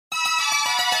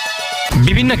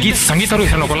विभिन्न गीत संगीतहरू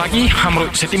हेर्नको लागि हाम्रो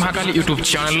सेती महाकाली युट्युब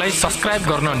च्यानललाई सब्स्क्राइब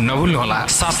गर्न नभुल्नुहोला।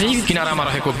 साथै किनारामा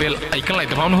रहेको बेल आइकनलाई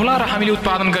दबाउनुहोला र हामीले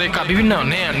उत्पादन गरेका विभिन्न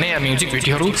नयाँ म्युजिक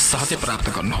भिडियोहरू सहजै प्राप्त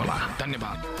गर्नुहोला।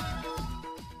 धन्यवाद।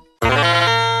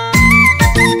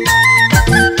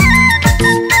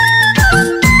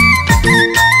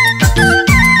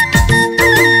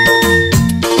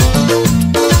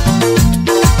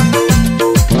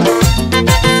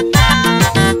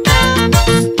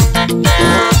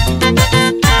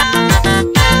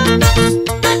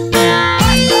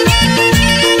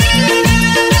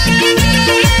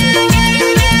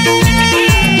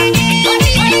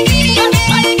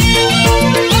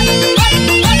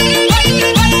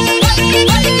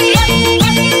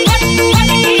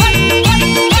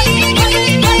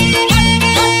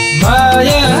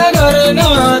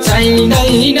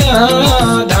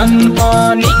 धन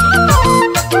पनि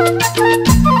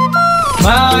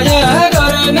माया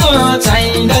गर्न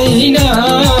चाहिँदैन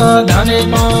धन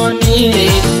पनि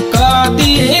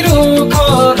कति रुखो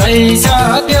रहेछ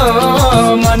त्यो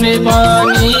मन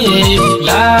पनि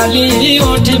लाली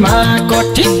ओठमा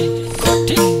कोठी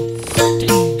कोठी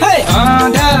हे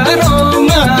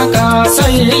अँधारोमा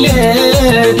कसैले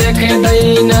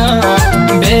देख्दैन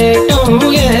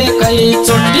भेटौँ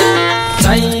एकैचोटि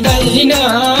चाहिँदैन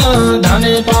धन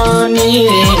पनि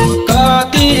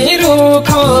कति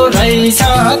रुखो रहेछ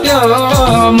त्यो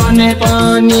मन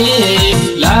पनि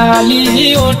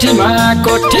लाली ओठमा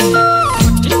कोठी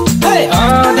है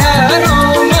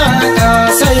अँधारोमा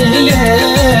कसैले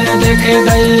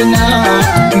देख्दैन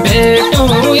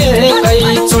भेटौँ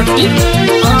एकैचोटि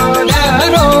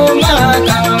अँधारोमा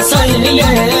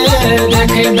कसैले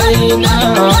देख्दैन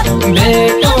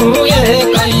भेटौँ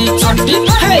एकैचोटि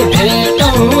है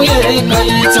भेटौँ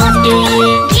एकैचोटि।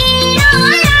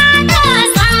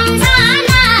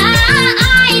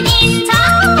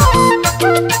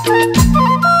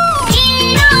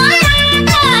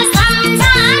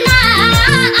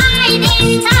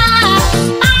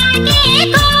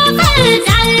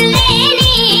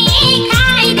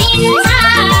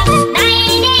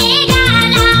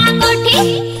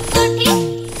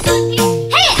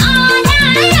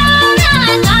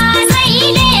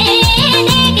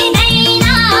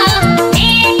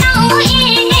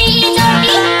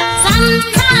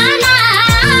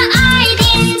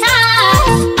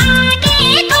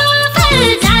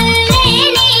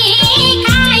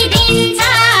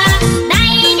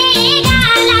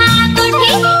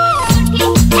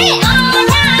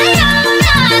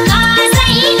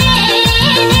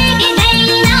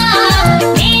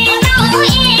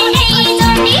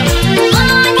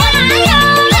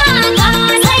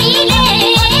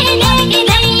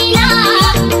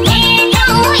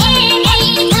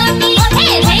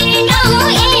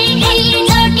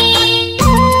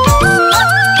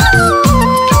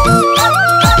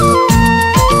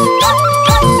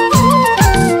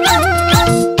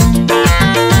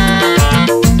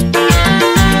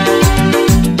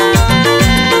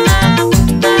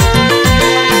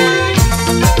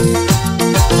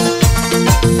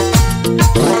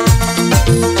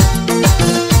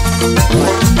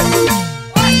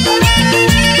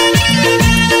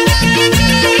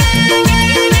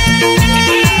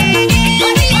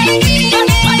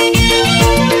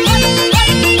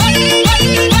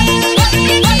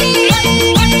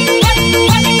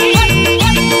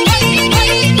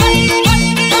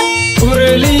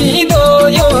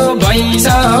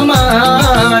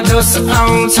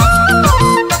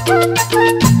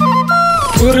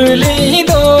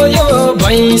 उर्लिदो यो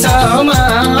भैँसमा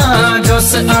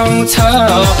जोस आउँछ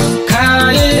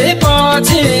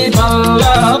खाएपछि बल्ल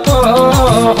पो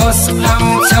होस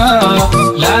आउँछ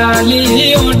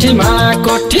लाली ओठमा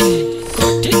कोठी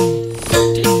कोठी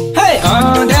है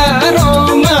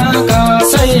अँधारोमा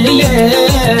कसैले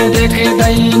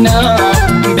देख्दैन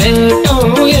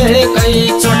भेटौँ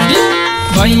एकैचोटि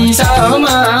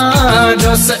भैँसमा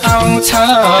जोस आउँछ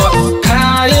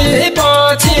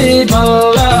खाएपछि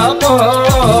बल्ल पो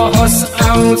होस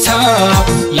आउँछ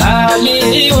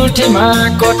लाली ओठमा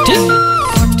कोठी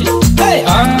है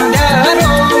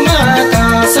अँधारोमा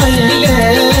कसैले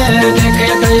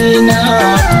देख्दैन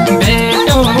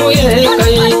भेटौँ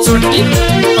एकैचोटि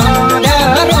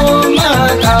अँधारोमा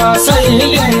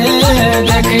कसैले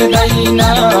देख्दैन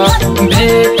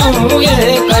भेटौँ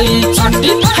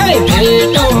एकैचोटि है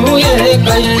भेटौँ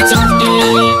एकैचोटि।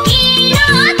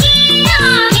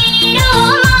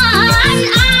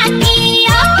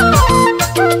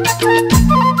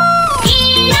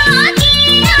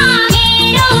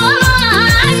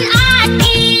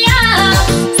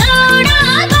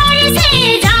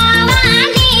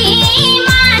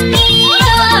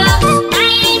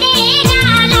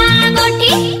 Bihani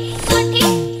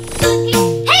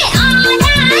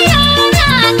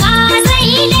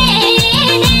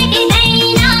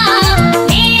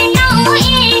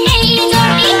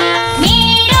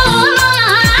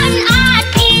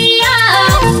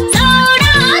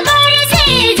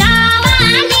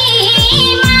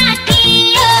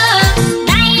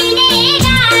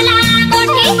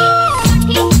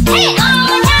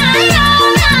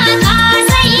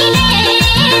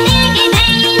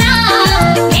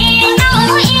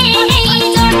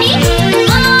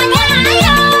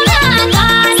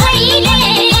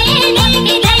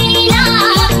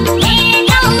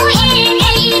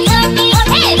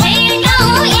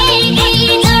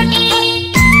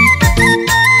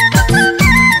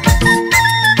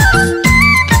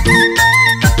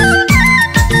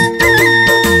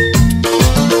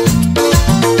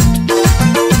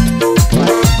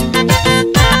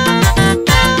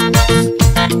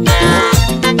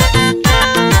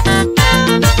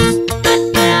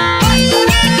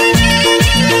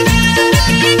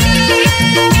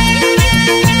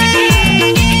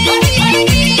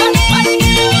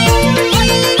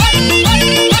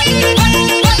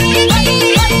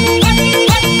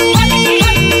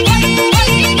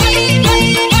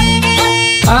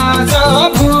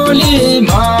भोलि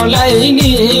मलाई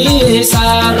नि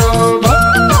सारो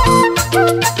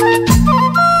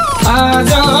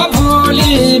आज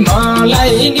भोलि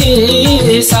मलाई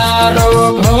नि सारो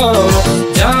भो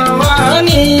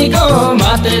जवानीको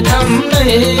माते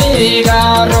थाम्दै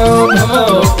गाह्रो भो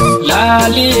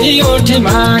लाली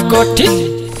ओठमा कोठी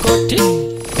कोठी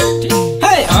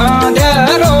है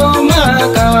अँध्यारोमा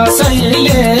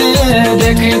कसैले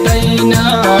देख्दैन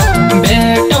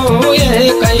भेटौ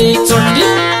एकैचोटि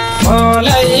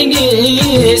मलाई नि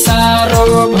सारो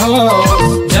भो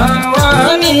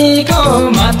जवानीको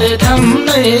माते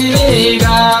थाम्दै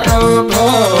गाह्रो भो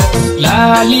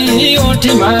लाली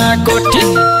ओठमा कोठी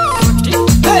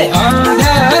है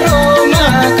अँध्यारोमा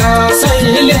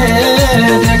कसैले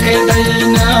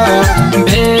देख्दैन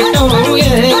भेटौ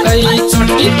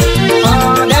एकैचोटि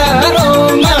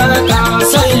अँध्यारोमा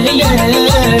कसैले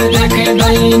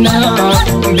देख्दैन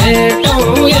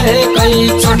भेटौ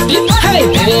एकैचोटि है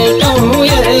भेटौ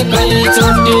एकैचोटि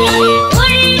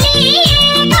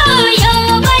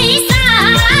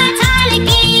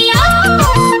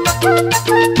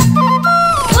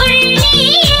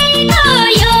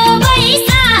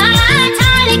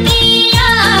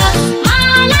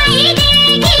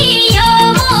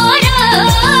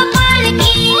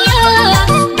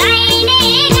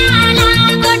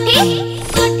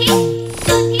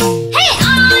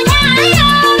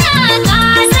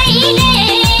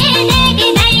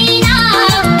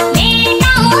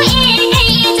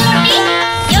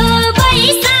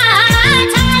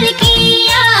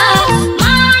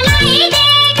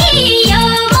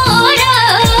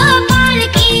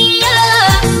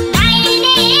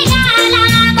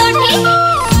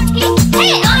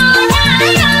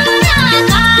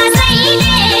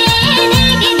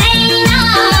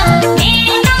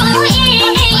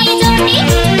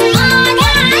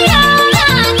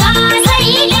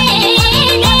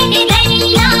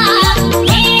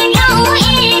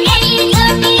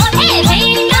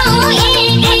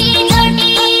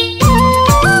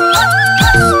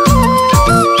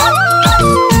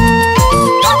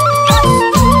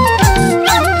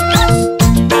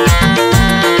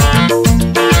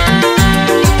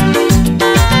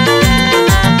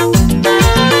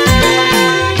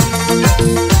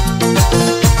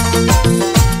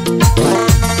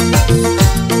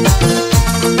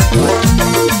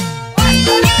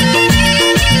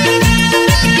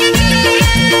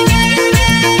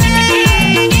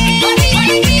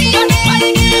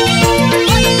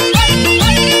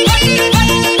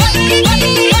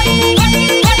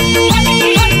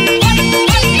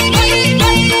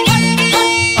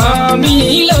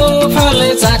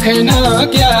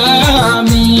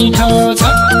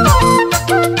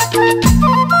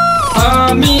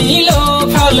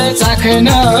चाख्न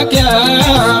क्या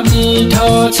मिठो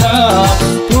छ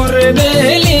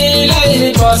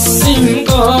पूर्वेलीलाई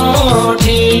पश्चिमको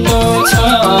ठिटो छ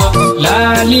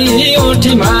लाली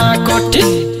ओठमा कोठी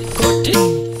कोठी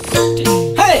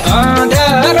है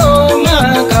अँध्यारोमा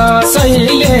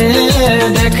कसैले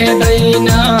देख्दैन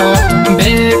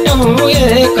भेटौ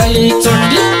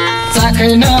एकैचोटि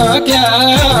चाख्न क्या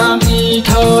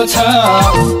मिठो छ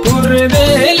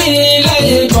पूर्वेलीलाई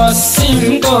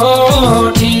पश्चिमको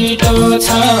ठिटो छ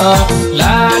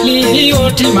लाली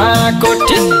ओठमा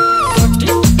कोठी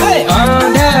है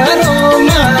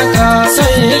अँध्यारोमा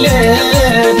कसैले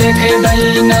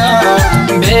देख्दैन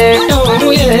भेटौ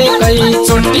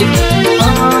एकैचोटि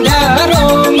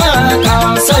अँध्यारोमा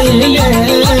कसैले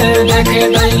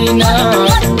देख्दैन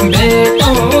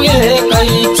भेटौ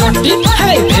एकैचोटि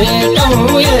है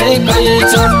भेटौ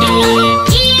एकैचोटि